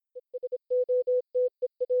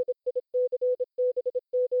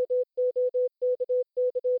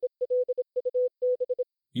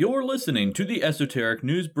You're listening to the Esoteric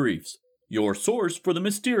News Briefs, your source for the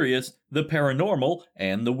mysterious, the paranormal,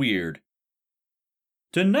 and the weird.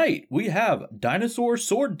 Tonight we have Dinosaur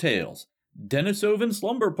sword tales, Denisovan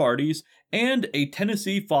slumber parties, and a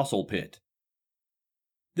Tennessee fossil pit.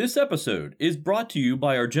 This episode is brought to you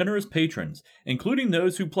by our generous patrons, including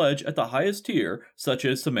those who pledge at the highest tier, such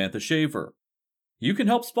as Samantha Shaver. You can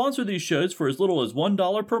help sponsor these shows for as little as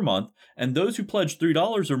 $1 per month, and those who pledge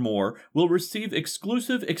 $3 or more will receive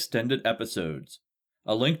exclusive extended episodes.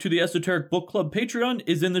 A link to the Esoteric Book Club Patreon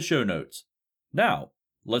is in the show notes. Now,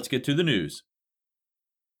 let's get to the news.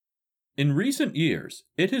 In recent years,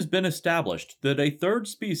 it has been established that a third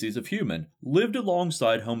species of human lived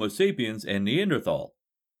alongside Homo sapiens and Neanderthal,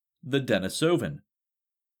 the Denisovan.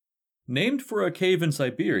 Named for a cave in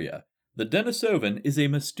Siberia, the Denisovan is a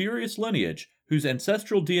mysterious lineage whose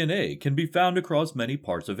ancestral DNA can be found across many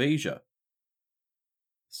parts of Asia.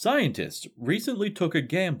 Scientists recently took a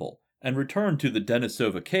gamble and returned to the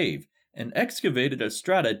Denisova cave and excavated a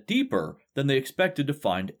strata deeper than they expected to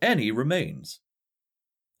find any remains.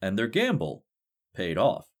 And their gamble paid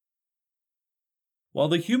off. While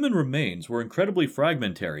the human remains were incredibly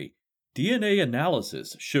fragmentary, DNA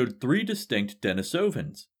analysis showed 3 distinct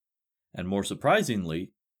Denisovans, and more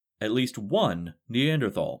surprisingly, at least one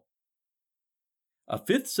Neanderthal. A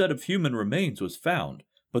 5th set of human remains was found,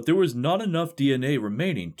 but there was not enough DNA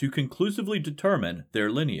remaining to conclusively determine their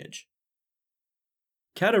lineage.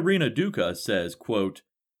 Katarina Duka says, quote,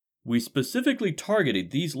 "We specifically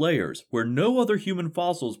targeted these layers where no other human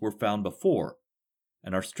fossils were found before,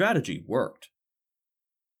 and our strategy worked."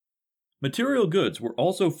 Material goods were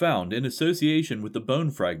also found in association with the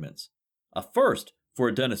bone fragments, a first for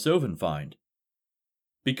a Denisovan find.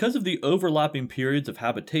 Because of the overlapping periods of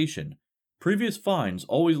habitation, previous finds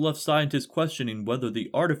always left scientists questioning whether the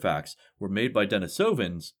artifacts were made by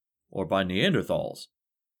Denisovans or by Neanderthals.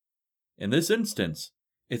 In this instance,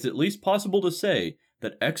 it's at least possible to say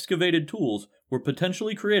that excavated tools were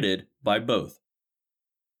potentially created by both.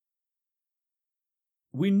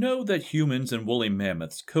 We know that humans and woolly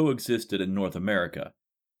mammoths coexisted in North America,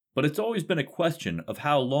 but it's always been a question of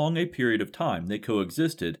how long a period of time they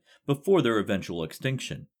coexisted before their eventual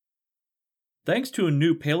extinction. Thanks to a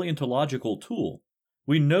new paleontological tool,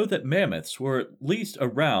 we know that mammoths were at least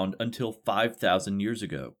around until 5,000 years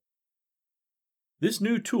ago. This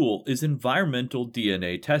new tool is environmental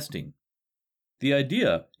DNA testing. The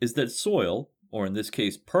idea is that soil, or in this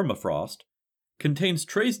case permafrost, contains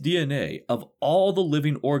trace DNA of all the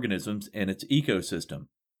living organisms in its ecosystem.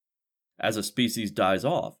 As a species dies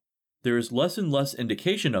off, there is less and less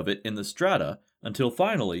indication of it in the strata until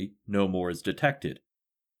finally no more is detected.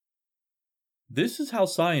 This is how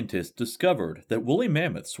scientists discovered that woolly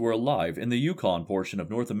mammoths were alive in the Yukon portion of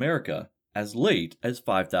North America as late as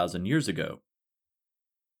 5,000 years ago.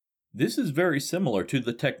 This is very similar to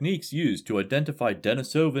the techniques used to identify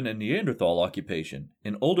Denisovan and Neanderthal occupation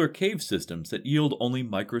in older cave systems that yield only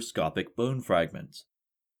microscopic bone fragments.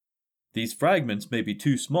 These fragments may be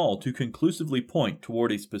too small to conclusively point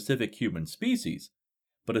toward a specific human species,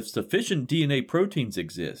 but if sufficient DNA proteins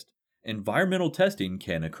exist, environmental testing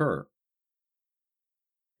can occur.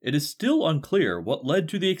 It is still unclear what led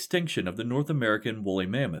to the extinction of the North American woolly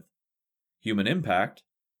mammoth: human impact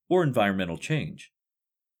or environmental change.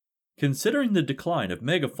 Considering the decline of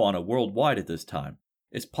megafauna worldwide at this time,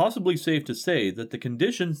 it's possibly safe to say that the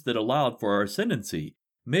conditions that allowed for our ascendancy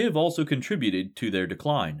may have also contributed to their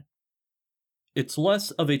decline. It's less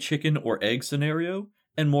of a chicken or egg scenario,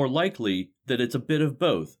 and more likely that it's a bit of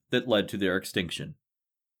both that led to their extinction.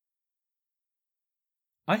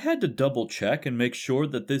 I had to double check and make sure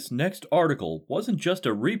that this next article wasn't just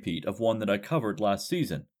a repeat of one that I covered last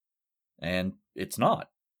season. And it's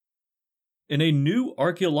not. In a new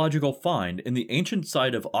archaeological find in the ancient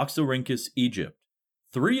site of Oxyrhynchus, Egypt,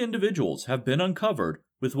 3 individuals have been uncovered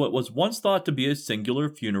with what was once thought to be a singular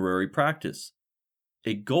funerary practice: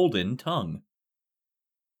 a golden tongue.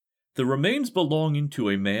 The remains belonging to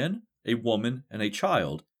a man, a woman, and a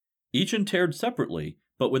child, each interred separately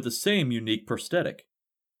but with the same unique prosthetic.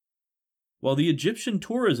 While the Egyptian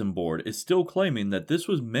Tourism Board is still claiming that this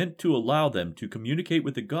was meant to allow them to communicate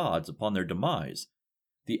with the gods upon their demise,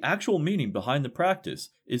 the actual meaning behind the practice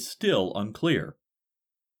is still unclear.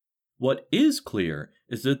 What is clear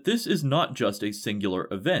is that this is not just a singular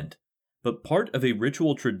event, but part of a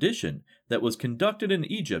ritual tradition that was conducted in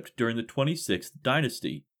Egypt during the 26th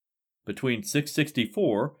dynasty, between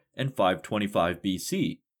 664 and 525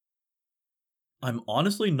 BC. I'm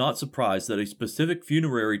honestly not surprised that a specific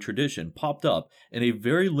funerary tradition popped up in a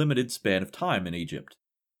very limited span of time in Egypt.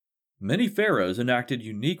 Many pharaohs enacted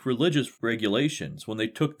unique religious regulations when they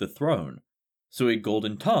took the throne, So a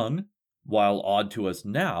golden tongue, while odd to us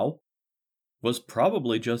now, was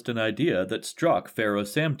probably just an idea that struck Pharaoh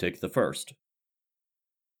Psamtik I.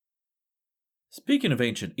 Speaking of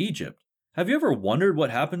ancient Egypt, have you ever wondered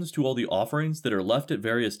what happens to all the offerings that are left at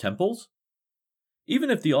various temples? Even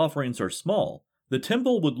if the offerings are small, the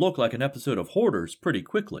temple would look like an episode of Hoarders pretty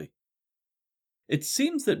quickly. It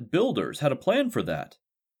seems that builders had a plan for that.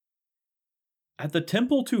 At the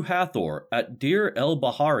temple to Hathor at Deir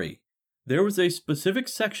el-Bahari, there was a specific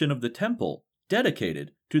section of the temple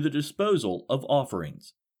dedicated to the disposal of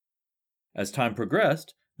offerings. As time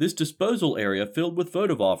progressed, this disposal area filled with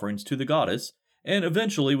votive offerings to the goddess and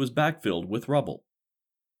eventually was backfilled with rubble.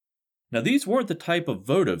 Now, these weren't the type of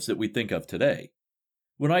votives that we think of today.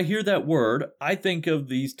 When I hear that word, I think of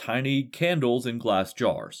these tiny candles in glass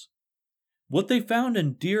jars. What they found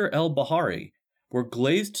in Deir el-Bahari were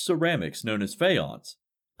glazed ceramics known as faience,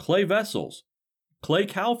 clay vessels, clay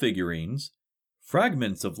cow figurines,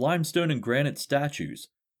 fragments of limestone and granite statues,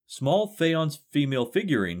 small faience female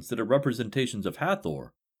figurines that are representations of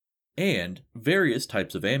Hathor, and various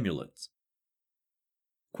types of amulets.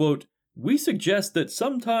 Quote, "We suggest that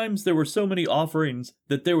sometimes there were so many offerings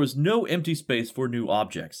that there was no empty space for new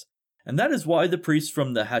objects, and that is why the priests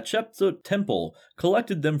from the Hatshepsut temple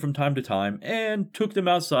collected them from time to time and took them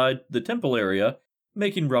outside the temple area,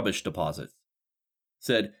 making rubbish deposits,"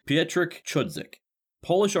 said Pietrek Chudzik,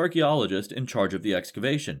 Polish archaeologist in charge of the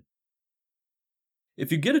excavation.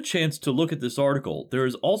 If you get a chance to look at this article, there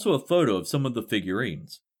is also a photo of some of the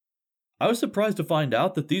figurines. I was surprised to find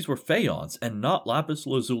out that these were faience and not lapis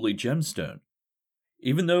lazuli gemstone.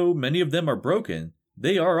 Even though many of them are broken,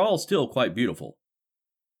 they are all still quite beautiful.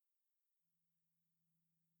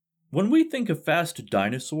 When we think of fast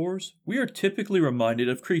dinosaurs, we are typically reminded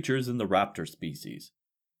of creatures in the raptor species.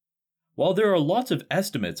 While there are lots of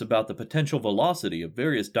estimates about the potential velocity of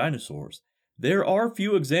various dinosaurs, there are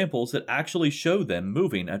few examples that actually show them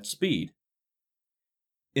moving at speed.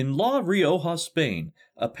 In La Rioja, Spain,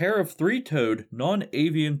 a pair of three-toed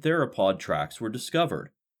non-avian theropod tracks were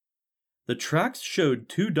discovered. The tracks showed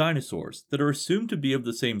two dinosaurs that are assumed to be of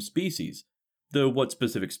the same species, though what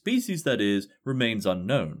specific species that is remains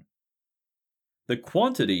unknown. The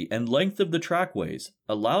quantity and length of the trackways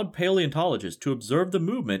allowed paleontologists to observe the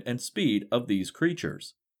movement and speed of these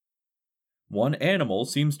creatures. One animal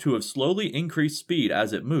seems to have slowly increased speed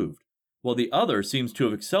as it moved, while the other seems to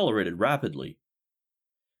have accelerated rapidly.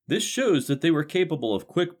 This shows that they were capable of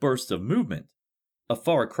quick bursts of movement, a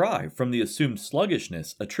far cry from the assumed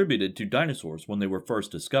sluggishness attributed to dinosaurs when they were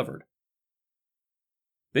first discovered.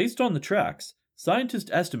 Based on the tracks, scientists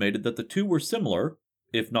estimated that the two were similar,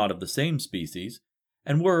 if not of the same species,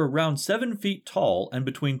 and were around 7 feet tall and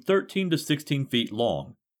between 13 to 16 feet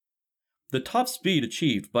long. The top speed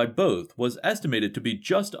achieved by both was estimated to be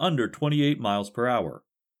just under 28 miles per hour.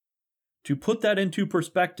 To put that into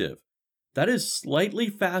perspective, that is slightly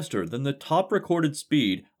faster than the top recorded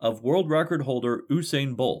speed of world record holder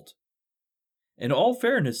Usain Bolt. In all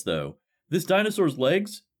fairness, though, this dinosaur's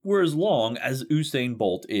legs were as long as Usain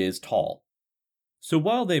Bolt is tall. So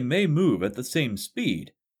while they may move at the same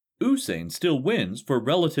speed, Usain still wins for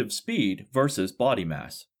relative speed versus body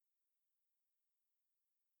mass.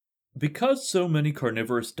 Because so many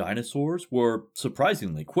carnivorous dinosaurs were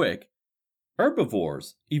surprisingly quick,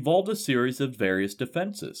 herbivores evolved a series of various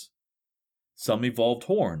defenses. Some evolved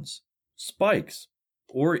horns, spikes,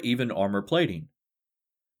 or even armor plating.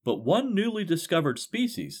 But one newly discovered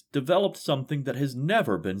species developed something that has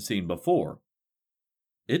never been seen before.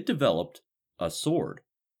 It developed a sword.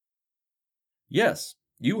 Yes,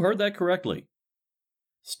 you heard that correctly.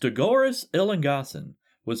 Stegosaurus elangasan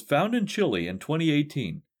was found in Chile in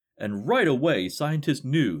 2018, and right away scientists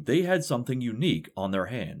knew they had something unique on their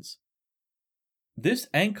hands. This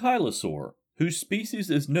ankylosaur, whose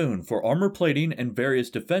species is known for armor plating and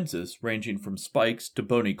various defenses ranging from spikes to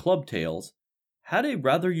bony club tails, had a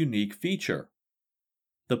rather unique feature.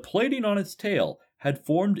 The plating on its tail had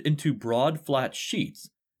formed into broad flat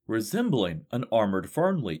sheets, resembling an armored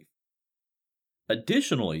fern leaf.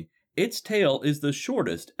 Additionally, its tail is the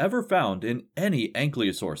shortest ever found in any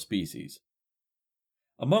ankylosaur species.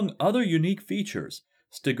 Among other unique features,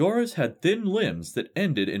 Stegosaurus had thin limbs that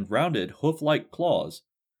ended in rounded hoof-like claws,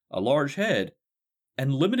 a large head,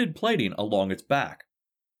 and limited plating along its back.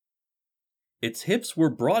 Its hips were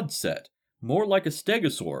broad set, more like a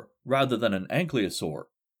stegosaur rather than an ankylosaur,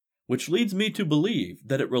 which leads me to believe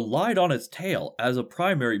that it relied on its tail as a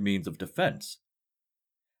primary means of defense.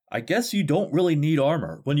 I guess you don't really need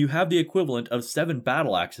armor when you have the equivalent of 7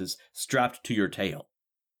 battle axes strapped to your tail.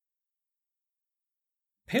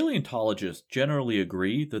 Paleontologists generally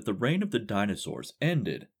agree that the reign of the dinosaurs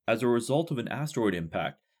ended as a result of an asteroid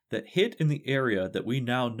impact that hit in the area that we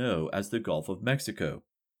now know as the Gulf of Mexico.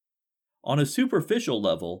 On a superficial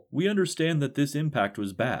level, we understand that this impact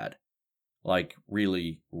was bad. Like,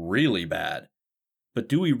 really, really bad. But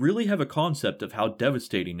do we really have a concept of how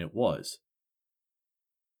devastating it was?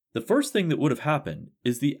 The first thing that would have happened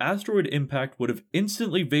is the asteroid impact would have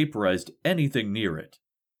instantly vaporized anything near it.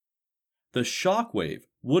 The shock wave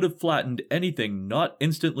would have flattened anything not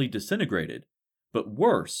instantly disintegrated, but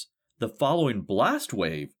worse, the following blast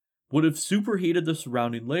wave would have superheated the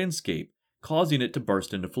surrounding landscape, causing it to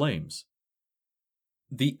burst into flames.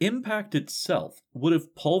 The impact itself would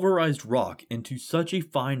have pulverized rock into such a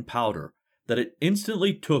fine powder that it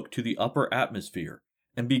instantly took to the upper atmosphere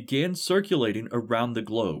and began circulating around the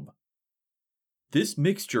globe. This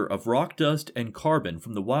mixture of rock dust and carbon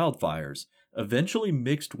from the wildfires eventually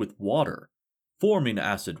mixed with water, forming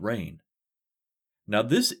acid rain. Now,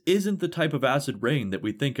 this isn't the type of acid rain that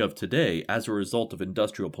we think of today as a result of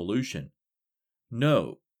industrial pollution.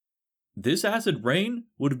 No, this acid rain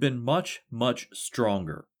would have been much, much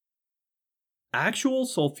stronger. Actual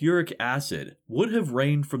sulfuric acid would have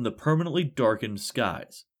rained from the permanently darkened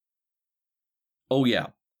skies. Oh yeah,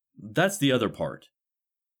 that's the other part.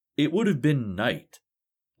 It would have been night.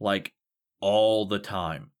 Like, all the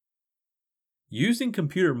time. Using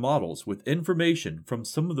computer models with information from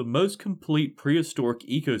some of the most complete prehistoric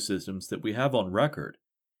ecosystems that we have on record,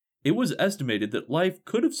 it was estimated that life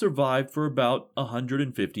could have survived for about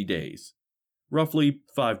 150 days, roughly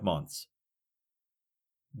 5 months.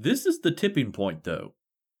 This is the tipping point, though.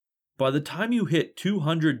 By the time you hit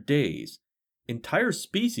 200 days, entire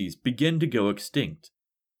species begin to go extinct.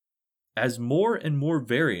 As more and more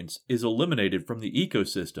variance is eliminated from the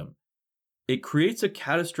ecosystem, it creates a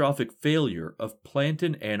catastrophic failure of plant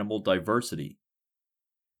and animal diversity.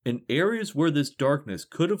 In areas where this darkness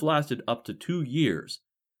could have lasted up to 2 years,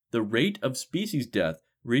 the rate of species death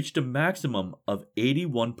reached a maximum of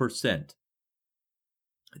 81%.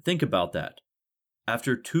 Think about that.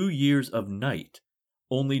 After 2 years of night,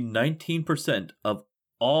 only 19% of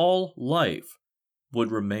all life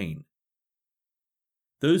would remain.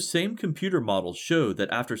 Those same computer models show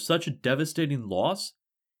that after such a devastating loss,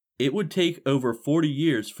 it would take over 40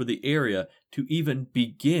 years for the area to even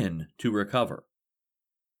begin to recover.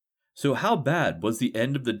 So how bad was the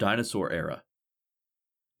end of the dinosaur era?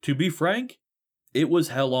 To be frank, it was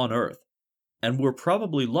hell on Earth, and we're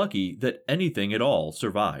probably lucky that anything at all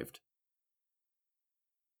survived.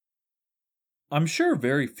 I'm sure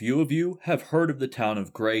very few of you have heard of the town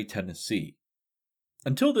of Gray, Tennessee.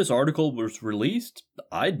 Until this article was released,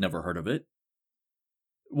 I'd never heard of it.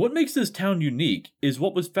 What makes this town unique is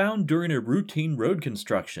what was found during a routine road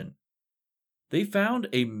construction. They found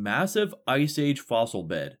a massive Ice Age fossil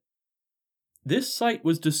bed. This site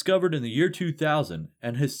was discovered in the year 2000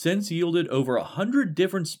 and has since yielded over 100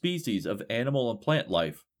 different species of animal and plant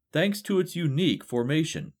life, thanks to its unique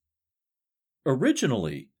formation.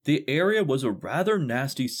 Originally, the area was a rather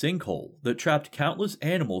nasty sinkhole that trapped countless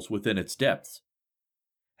animals within its depths.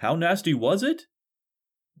 How nasty was it?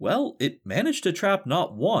 Well, it managed to trap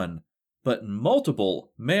not one, but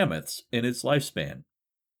multiple mammoths in its lifespan.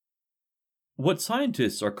 What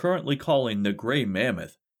scientists are currently calling the gray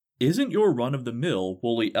mammoth isn't your run-of-the-mill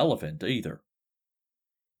woolly elephant either.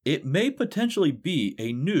 It may potentially be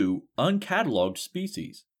a new, uncatalogued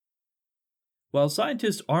species. While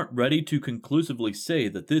scientists aren't ready to conclusively say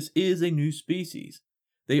that this is a new species,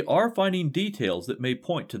 they are finding details that may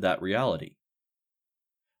point to that reality.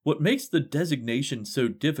 What makes the designation so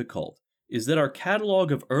difficult is that our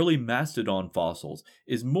catalog of early mastodon fossils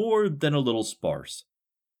is more than a little sparse.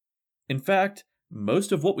 In fact,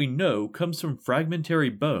 most of what we know comes from fragmentary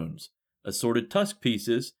bones, assorted tusk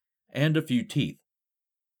pieces, and a few teeth.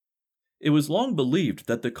 It was long believed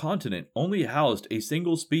that the continent only housed a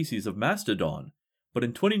single species of mastodon, but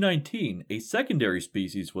in 2019 a secondary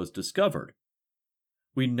species was discovered.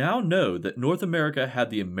 We now know that North America had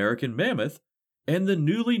the American mammoth and the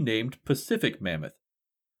newly named Pacific mammoth,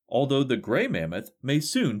 although the gray mammoth may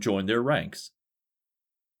soon join their ranks.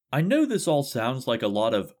 I know this all sounds like a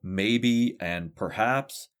lot of maybe and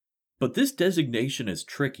perhaps, but this designation is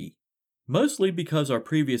tricky, mostly because our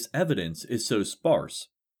previous evidence is so sparse.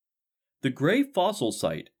 The gray fossil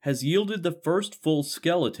site has yielded the first full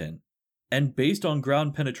skeleton, and based on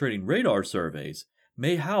ground-penetrating radar surveys,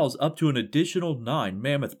 may house up to an additional 9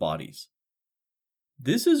 mammoth bodies.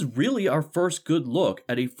 This is really our first good look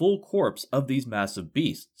at a full corpse of these massive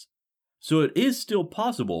beasts, so it is still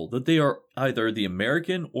possible that they are either the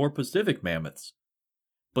American or Pacific mammoths.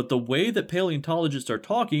 But the way that paleontologists are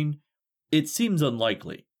talking, it seems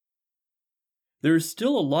unlikely. There is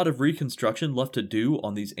still a lot of reconstruction left to do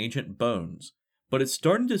on these ancient bones, but it's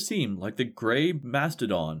starting to seem like the gray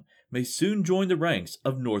mastodon may soon join the ranks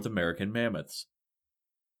of North American mammoths.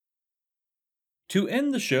 To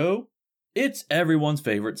end the show, it's everyone's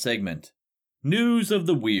favorite segment, News of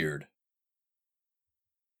the Weird.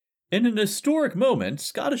 In an historic moment,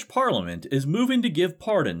 Scottish Parliament is moving to give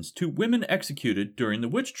pardons to women executed during the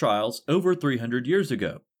witch trials over 300 years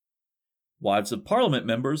ago. Wives of Parliament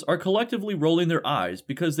members are collectively rolling their eyes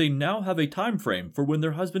because they now have a time frame for when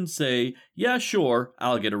their husbands say, "Yeah, sure,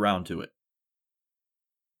 I'll get around to it."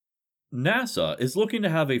 NASA is looking to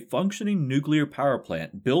have a functioning nuclear power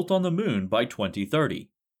plant built on the moon by 2030.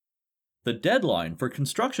 The deadline for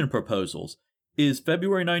construction proposals is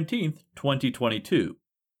February 19th, 2022.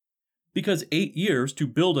 Because 8 years to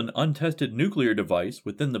build an untested nuclear device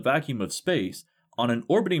within the vacuum of space on an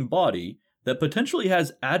orbiting body that potentially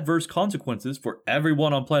has adverse consequences for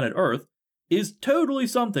everyone on planet Earth is totally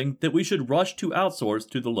something that we should rush to outsource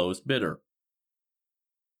to the lowest bidder.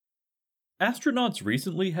 Astronauts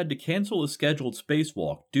recently had to cancel a scheduled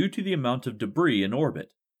spacewalk due to the amount of debris in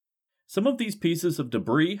orbit. Some of these pieces of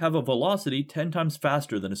debris have a velocity 10 times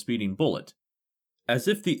faster than a speeding bullet. As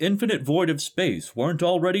if the infinite void of space weren't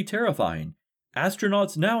already terrifying,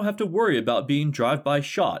 astronauts now have to worry about being drive-by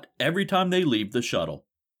shot every time they leave the shuttle.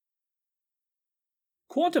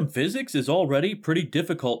 Quantum physics is already pretty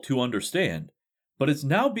difficult to understand, but it's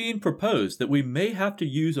now being proposed that we may have to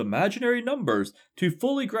use imaginary numbers to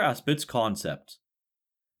fully grasp its concepts.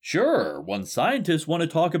 Sure, when scientists want to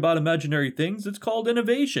talk about imaginary things, it's called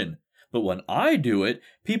innovation, but when I do it,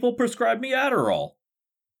 people prescribe me Adderall.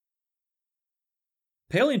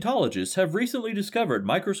 Paleontologists have recently discovered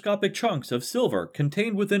microscopic chunks of silver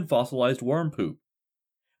contained within fossilized worm poop.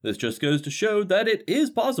 This just goes to show that it is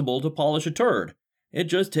possible to polish a turd. It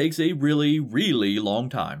just takes a really, really long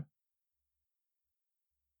time.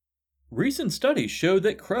 Recent studies show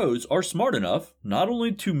that crows are smart enough not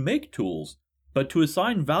only to make tools, but to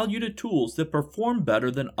assign value to tools that perform better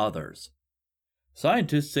than others.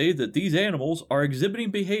 Scientists say that these animals are exhibiting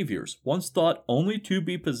behaviors once thought only to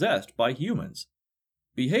be possessed by humans.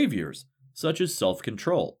 Behaviors such as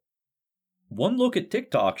self-control. One look at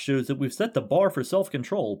TikTok shows that we've set the bar for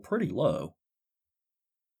self-control pretty low.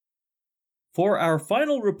 For our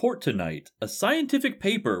final report tonight, a scientific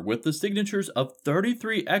paper with the signatures of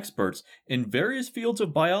 33 experts in various fields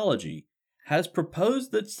of biology has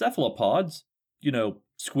proposed that cephalopods,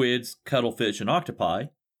 squids, cuttlefish, and octopi,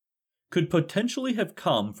 could potentially have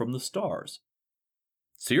come from the stars.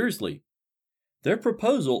 Seriously. Their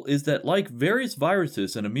proposal is that, like various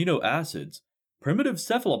viruses and amino acids, primitive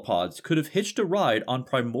cephalopods could have hitched a ride on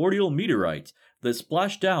primordial meteorites that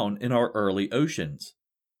splashed down in our early oceans.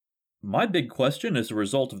 My big question as a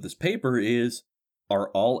result of this paper is, are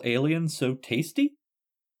all aliens so tasty?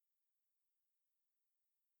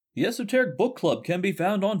 The Esoteric Book Club can be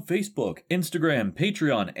found on Facebook, Instagram,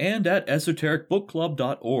 Patreon, and at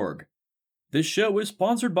esotericbookclub.org. This show is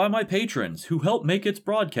sponsored by my patrons who help make its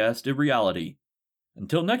broadcast a reality.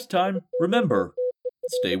 Until next time, remember,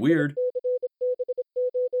 stay weird.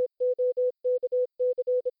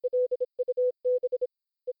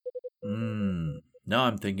 Now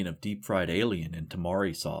I'm thinking of deep-fried alien and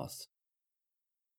tamari sauce.